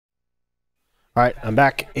Alright, I'm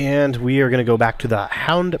back, and we are going to go back to the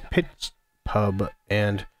Hound Pit pub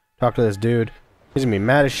and talk to this dude. He's going to be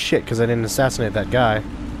mad as shit because I didn't assassinate that guy.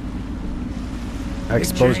 I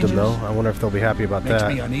exposed him, though. I wonder if they'll be happy about that.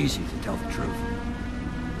 Makes me uneasy, to tell the truth.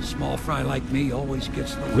 A small fry like me always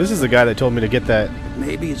gets the... This is the guy that told me to get that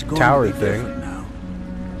Maybe it's going tower to be thing. different now.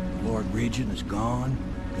 The Lord Regent is gone.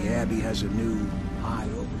 The Abbey has a new High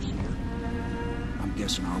Overseer. I'm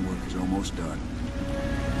guessing our work is almost done.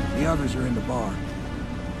 The others are in the bar.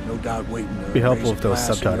 No doubt waiting to... It'd be helpful if those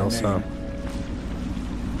subtitles, huh?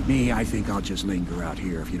 Me, I think I'll just linger out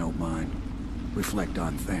here if you don't mind. Reflect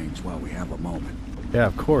on things while we have a moment. Yeah,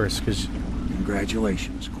 of course, because...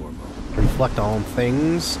 Congratulations, Corvo. Reflect on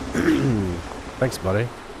things. Thanks, buddy.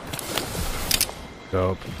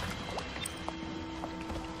 Dope.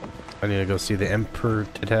 I need to go see the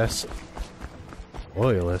Empress.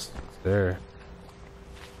 Loyalist. It's there.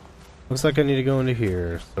 Looks like I need to go into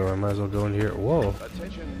here, so I might as well go into here. Whoa.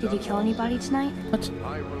 Did you kill anybody tonight? What?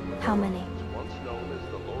 How many?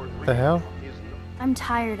 What the hell? I'm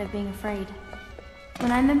tired of being afraid.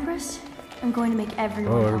 When I'm Empress, I'm going to make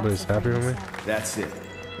everyone Oh, else everybody's happy with me? That's it.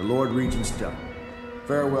 The Lord Regent's done.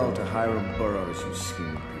 Farewell to Hiram Burroughs, you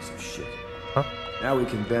scheming piece of shit. Huh? Now we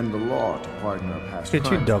can bend the law to pardon our past Get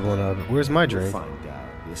crimes. you doubling up. Where's my We'll drink? find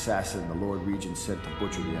out. The assassin the Lord Regent sent to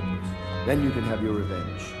butcher the Empress. Then you can have your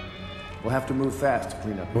revenge. We'll have to move fast to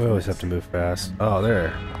clean up. We always have to move fast. Oh,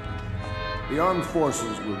 there. The armed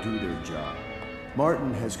forces will do their job.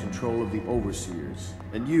 Martin has control of the overseers,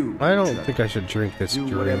 and you... I don't Trevor, think I should drink this do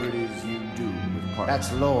whatever drink. it is you do with Parker.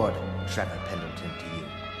 That's Lord Trevor Pendleton to you.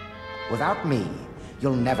 Without me,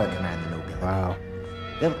 you'll never command the nobility. Wow.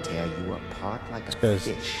 They'll tear you apart like a Yes.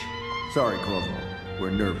 fish. Sorry, Corvo.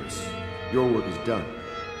 We're nervous. Your work is done,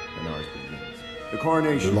 and ours begins. The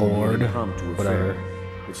coronation will Lord, be an impromptu whatever. affair.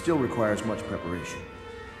 It still requires much preparation.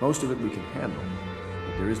 Most of it we can handle,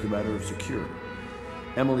 but there is the matter of security.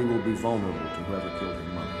 Emily will be vulnerable to whoever killed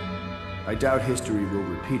her mother. I doubt history will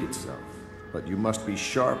repeat itself, but you must be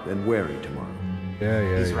sharp and wary tomorrow.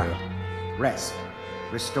 Yeah, He's yeah. right. Rest.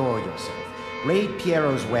 Restore yourself. Raid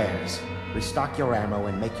Piero's wares. Restock your ammo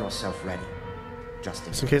and make yourself ready. Just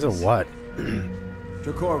Just in case of what?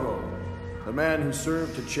 To Corvo, the man who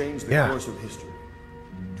served to change the Yeah. course of history.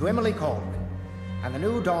 To Emily Colwyn, and the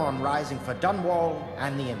new dawn rising for Dunwall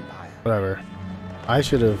and the Empire. Whatever. I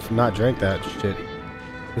should have not drank that shit.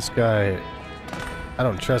 This guy... I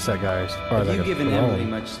don't trust that guy as far as I Have you can given throw Emily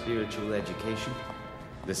him. much spiritual education?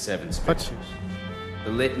 The seven scriptures?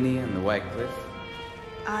 The litany and the White Cliff?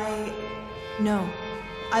 No.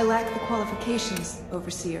 I lack the qualifications,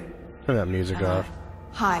 Overseer. Turn that music off.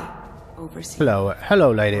 Hi, Overseer. Hello,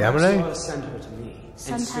 hello, Lady Emily.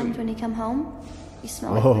 Sometimes when you come home, you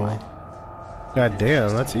smell like Whoa. blood. God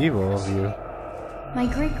damn, that's evil of you. My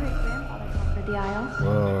great-great-grandfather conquered the Isle,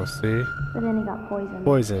 Whoa, see? but then he got poisoned.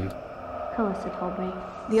 Poisoned. Calista told me.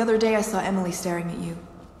 The other day I saw Emily staring at you.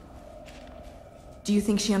 Do you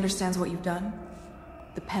think she understands what you've done?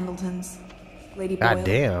 The Pendletons, Lady Boyle? God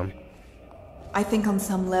damn. I think on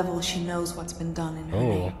some level she knows what's been done in her Oh.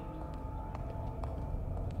 name.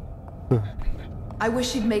 I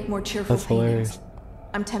wish she'd make more cheerful That's paintings. hilarious.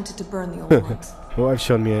 I'm tempted to burn the old ones. My wife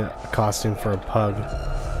showed me a costume for a pug.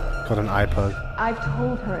 Called an eye pug. I've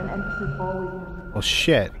told her an Empress is always knows. Oh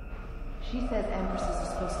shit. She says Empresses are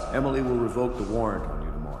supposed to... Emily will revoke the warrant on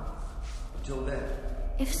you tomorrow. Until then,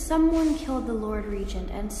 If someone killed the Lord Regent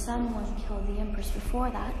and someone killed the Empress before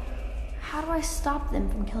that, how do I stop them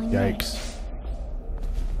from killing me? Yikes.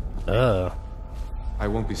 I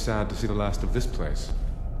won't be sad to see the last of this place.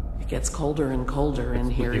 It gets colder and colder in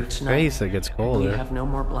here Your each night. face, it gets We colder. have no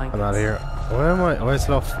more blankets. I'm out of here. Why am I? Why is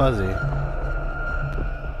it all fuzzy?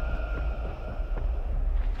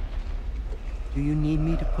 Do you need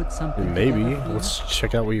me to put something Maybe. together for you? Let's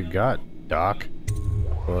check out what you got, Doc.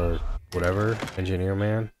 Or whatever. Engineer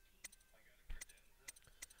man.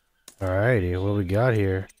 Alrighty, what we got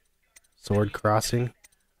here? Sword crossing.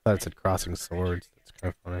 I thought it said crossing swords. That's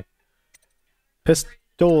kind of funny.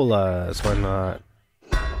 Pistolas, why not?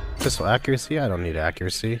 Pistol accuracy? I don't need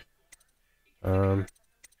accuracy.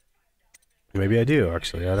 Maybe I do,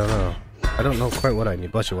 actually. I don't know. I don't know quite what I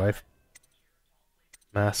need. Bless your wife.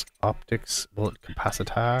 Mask optics, bullet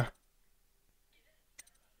capacitor.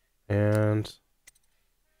 And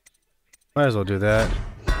might as well do that.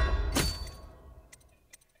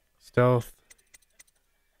 Stealth.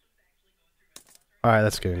 Alright,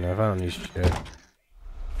 that's good enough. I don't need shit.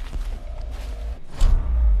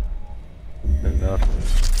 Good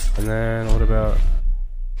enough. And then what about...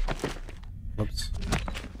 Oops.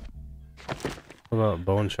 What about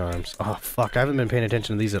bone charms? Oh fuck, I haven't been paying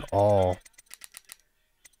attention to these at all.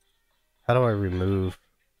 How do I remove?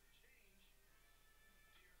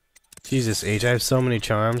 Jesus H, I have so many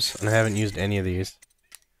charms, and I haven't used any of these.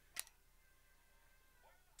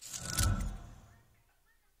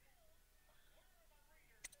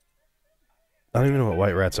 I don't even know what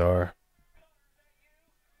white rats are.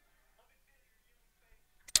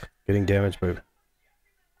 Getting damaged by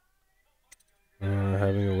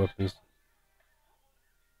having a weapons.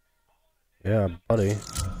 Yeah, buddy.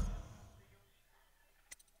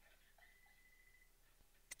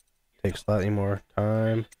 Takes slightly more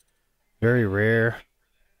time. Very rare.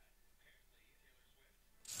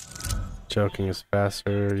 Choking is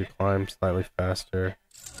faster. You climb slightly faster.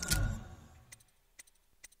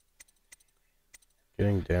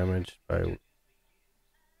 Getting damaged by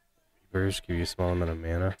reavers give you a small amount of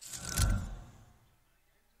mana.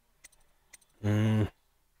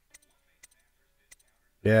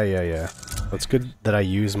 Yeah. It's good that I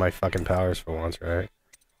use my fucking powers for once, right?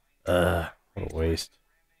 What a waste.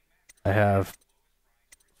 I have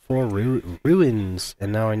 4 ruins,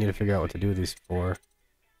 and now I need to figure out what to do with these 4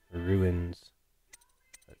 ruins.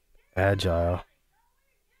 Agile.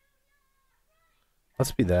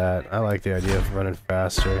 Let's be that. I like the idea of running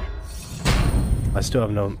faster. I still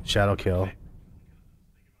have no shadow kill.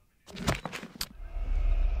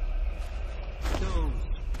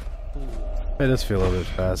 It does feel a little bit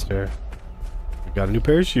faster. Got a new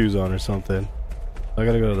pair of shoes on or something. I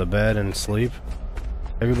gotta go to the bed and sleep.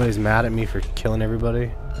 Everybody's mad at me for killing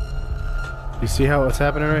everybody. You see how what's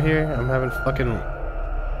happening right here? I'm having fucking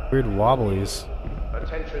weird wobblies.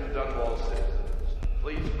 Attention Dunwall citizens.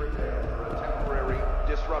 Please prepare for a temporary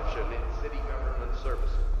disruption in city government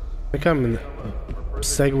services. I think I'm in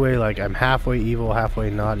segue, like I'm halfway evil,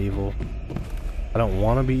 halfway not evil. I don't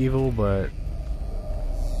want to be evil, but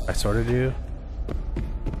I sort of do.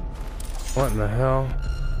 What in the hell?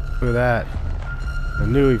 Look at that. I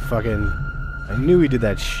knew he did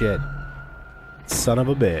that shit. Son of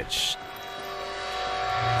a bitch.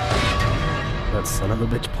 That son of a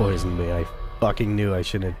bitch poisoned me. I fucking knew I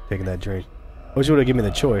shouldn't have taken that drink. I wish you would have given me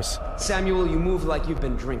the choice. Samuel, you move like you've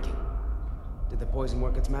been drinking. Did the poison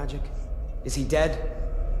work its magic? Is he dead?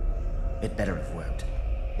 It better have worked.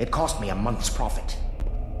 It cost me a month's profit.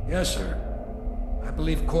 Yes, sir. I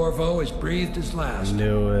believe Corvo has breathed his last.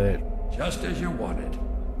 Knew it. Just as you wanted.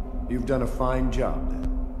 You've done a fine job, then.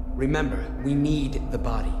 Remember, we need the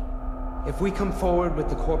body. If we come forward with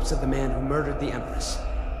the corpse of the man who murdered the Empress,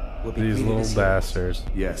 we'll be these treated little as bastards.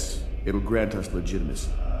 Yes, it'll grant us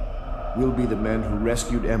legitimacy. We'll be the men who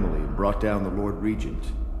rescued Emily and brought down the Lord Regent.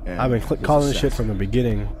 And I've been calling this shit from the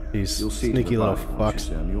beginning. These sneaky little body, fucks.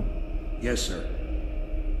 Samuel. Yes, sir.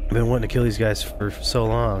 I've been wanting to kill these guys for so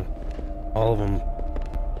long. All of them.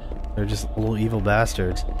 They're just little evil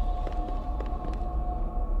bastards.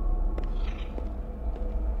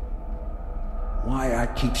 Why I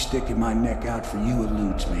keep sticking my neck out for you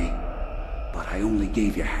eludes me. But I only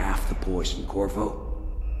gave you half the poison, Corvo.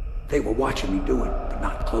 They were watching me do it, but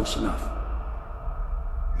not close enough.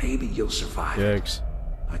 Maybe you'll survive. Yikes.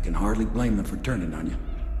 I can hardly blame them for turning on you.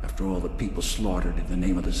 After all the people slaughtered in the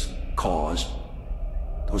name of this cause.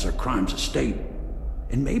 Those are crimes of state.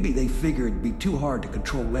 And maybe they figure it'd be too hard to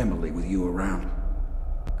control Emily with you around.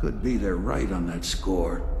 Could be they're right on that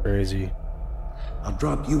score. Crazy. I'll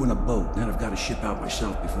drop you in a boat, and then I've got to ship out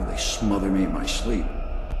myself before they smother me in my sleep.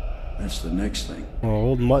 That's the next thing. Well,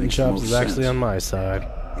 old Mutton Makes Chops most is actually sense. on my side.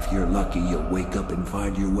 If you're lucky, you'll wake up and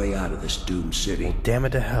find your way out of this doomed city. Well, damn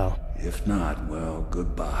it to hell. If not, well,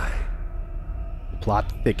 goodbye. The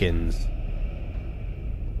plot thickens.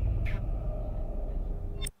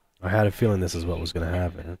 I had a feeling this is what was going to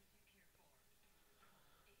happen.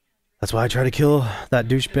 That's why I tried to kill that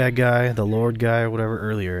douchebag guy, the Lord guy, or whatever,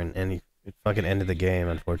 earlier, and it fucking ended the game,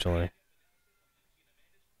 unfortunately.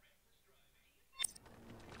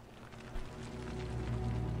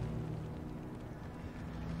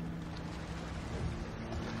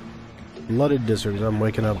 Flooded districts. I'm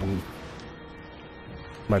waking up with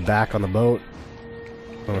my back on the boat.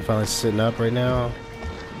 I'm finally sitting up right now.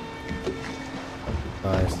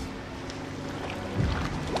 Nice.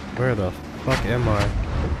 Where the fuck am I?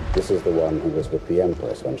 This is the one who was with the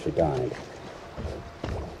Empress when she died.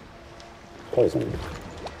 Poison.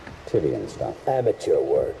 Tivian stuff. Amateur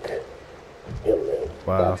work. He'll live.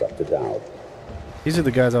 Wow. That's up to Dowd. These are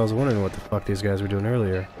the guys I was wondering what the fuck these guys were doing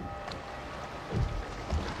earlier.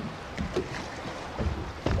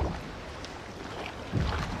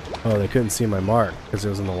 Oh, they couldn't see my mark because it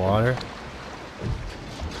was in the water.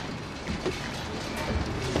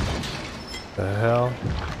 The hell?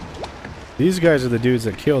 These guys are the dudes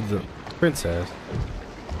that killed the princess.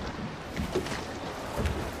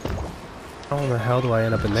 How in the hell do I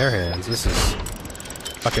end up in their hands? This is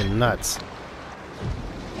fucking nuts.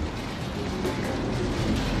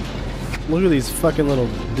 Look at these fucking little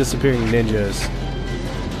disappearing ninjas.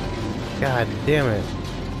 God damn it.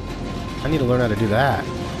 I need to learn how to do that.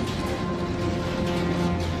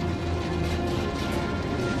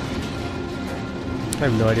 I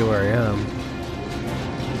have no idea where I am.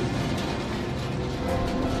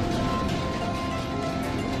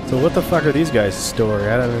 So what the fuck are these guys' story?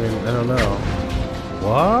 I don't know.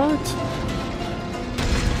 What?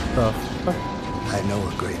 The fuck? I know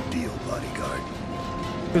a great deal, bodyguard.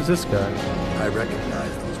 Who's this guy? I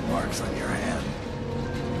recognize those marks on your hand.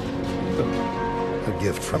 A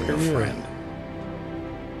gift from your friend.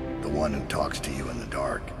 The one who talks to you in the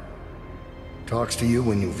dark. Talks to you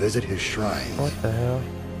when you visit his shrine. What the hell?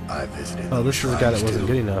 I visited. Oh, this is the guy that wasn't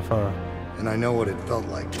good enough, huh? And I know what it felt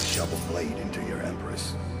like to shove a blade into your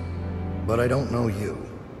Empress. But I don't know you.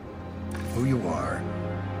 Who you are,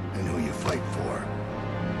 and who you fight for.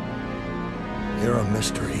 You're a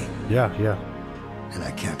mystery. Yeah. And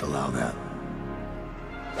I can't allow that.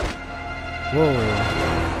 Whoa.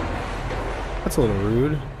 That's a little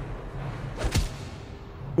rude.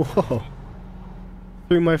 Whoa.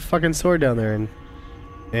 Threw my fucking sword down there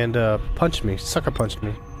and punched me. Sucker punched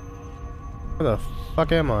me. Where the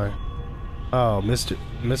fuck am I? Oh,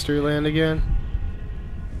 Mystery Land again?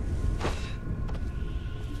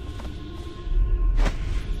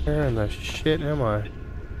 Where in the shit am I?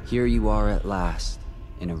 Here you are at last,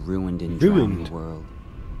 in a ruined and drowned world,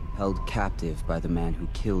 held captive by the man who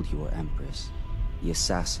killed your Empress, the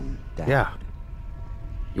assassin, Dad. Yeah.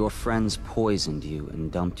 Your friends poisoned you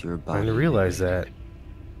and dumped your body. I didn't realize that.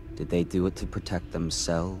 Did they do it to protect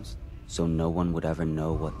themselves, so no one would ever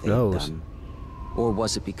know what they'd done? Or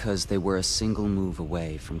was it because they were a single move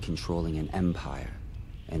away from controlling an empire,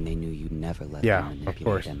 and they knew you'd never let them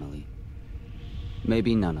manipulate Emily?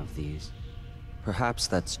 Maybe none of these. Perhaps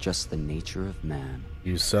that's just the nature of man.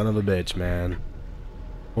 You son of a bitch, man.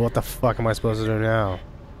 What the fuck am I supposed to do now?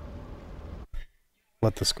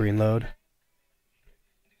 Let the screen load.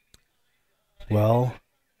 Well,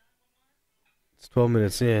 it's 12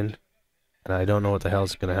 minutes in, and I don't know what the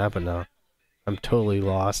hell's gonna happen now. I'm totally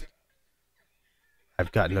lost.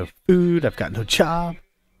 I've got no food, I've got no job.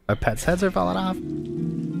 My pet's heads are falling off.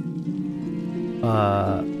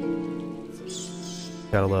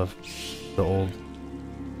 Gotta love the old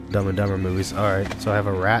Dumb and Dumber movies. Alright, so I have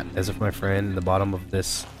a rat as if my friend in the bottom of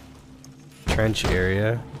this trench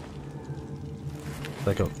area.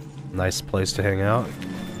 Like a nice place to hang out.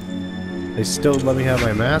 They still let me have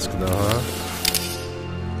my mask though, huh?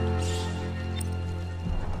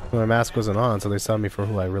 My mask wasn't on, so they saw me for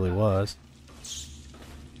who I really was.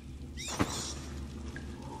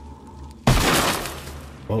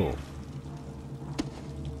 Whoa.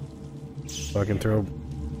 So I can throw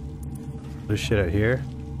this shit out here.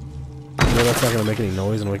 No, that's not gonna make any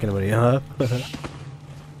noise and wake anybody up.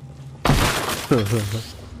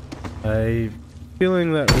 I'm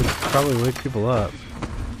feeling that would probably wake people up.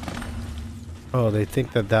 Oh, they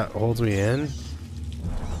think that that holds me in?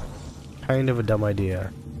 Kind of a dumb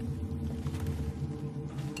idea.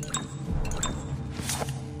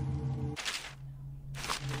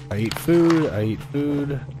 I eat food,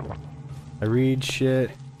 I read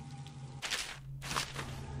shit.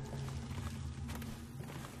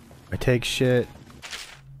 I take shit.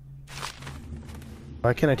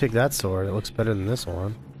 Why can't I take that sword? It looks better than this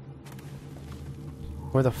one.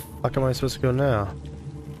 Where the fuck am I supposed to go now?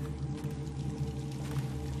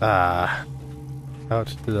 Out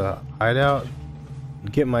to the hideout?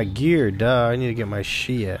 Get my gear, duh. I need to get my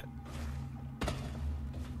shit.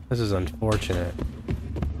 This is unfortunate.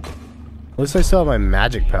 At least I still have my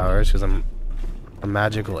magic powers, because I'm a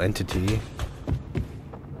magical entity.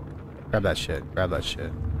 Grab that shit. Grab that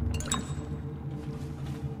shit.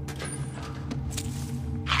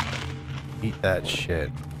 Eat that shit.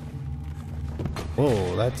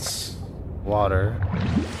 Whoa, that's water.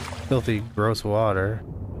 Filthy, gross water.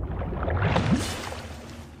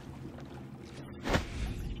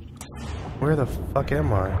 Where the fuck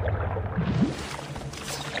am I?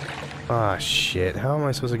 Ah, shit. How am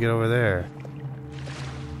I supposed to get over there?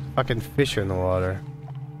 Fucking fish are in the water.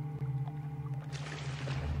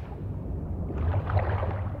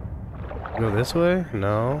 Go this way?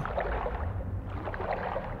 No.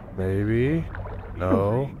 Maybe.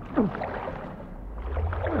 No.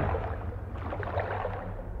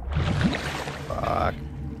 Fuck.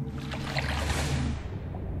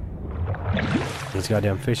 These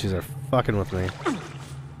goddamn fishes are fucking with me.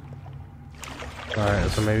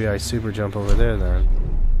 Alright, so maybe I super jump over there then.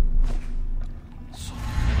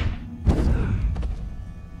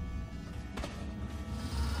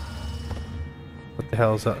 What the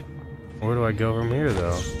hell's up? Where do I go from here,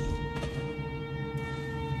 though?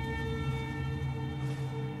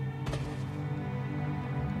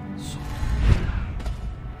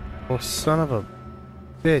 Oh, son of a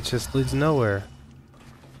bitch, this leads nowhere.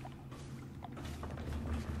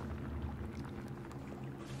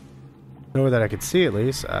 Nowhere that I could see, at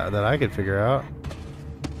least, that I could figure out.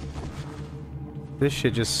 This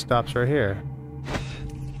shit just stops right here.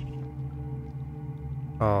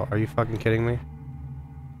 Oh, are you fucking kidding me?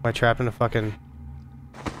 Am I trapped in a fucking...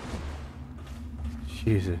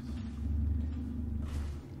 Jesus.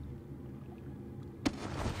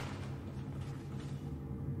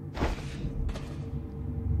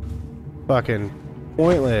 Fucking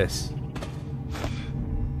pointless.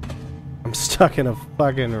 I'm stuck in a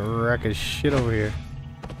fucking wreck of shit over here.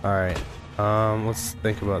 Alright, let's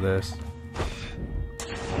think about this.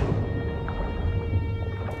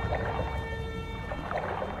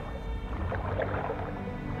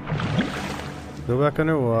 Go back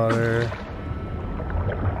underwater.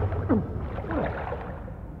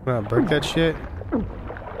 Come on, break that shit.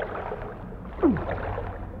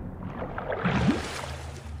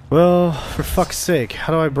 Well, for fuck's sake,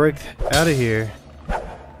 how do I break out of here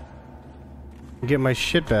and get my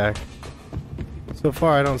shit back? So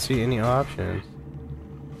far, I don't see any options.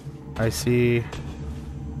 I see...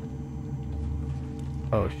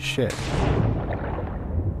 Oh, shit.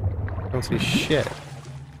 I don't see shit.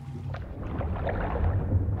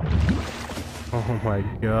 Oh my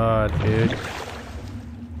god, dude.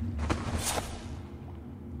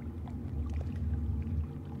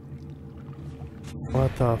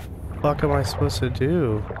 What the fuck am I supposed to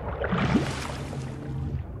do?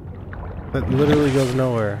 That literally goes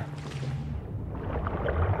nowhere.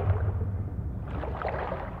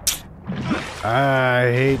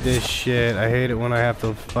 I hate this shit. I hate it when I have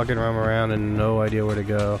to fucking roam around and no idea where to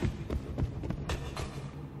go.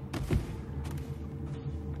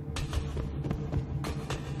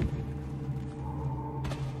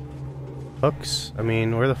 Hooks? I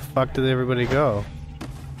mean, where the fuck did everybody go?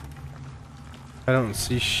 I don't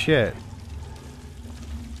see shit.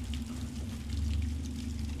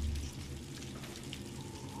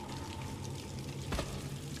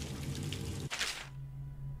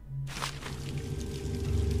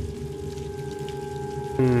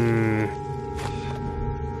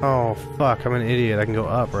 Oh, fuck, I'm an idiot. I can go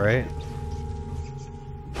up, right?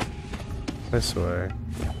 This way.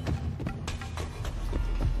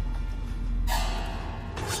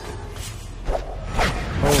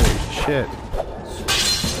 Holy shit.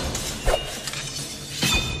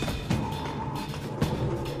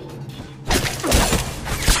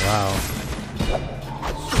 Wow.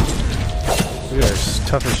 Look at this,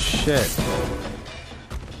 tough as shit.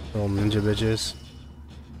 Little ninja bitches.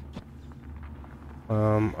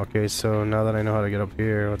 Okay, so now that I know how to get up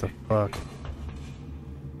here, what the fuck?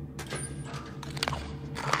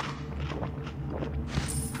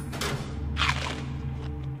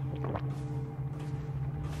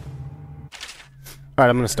 Alright,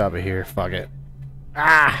 I'm gonna stop it here. Fuck it.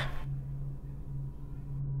 Ah!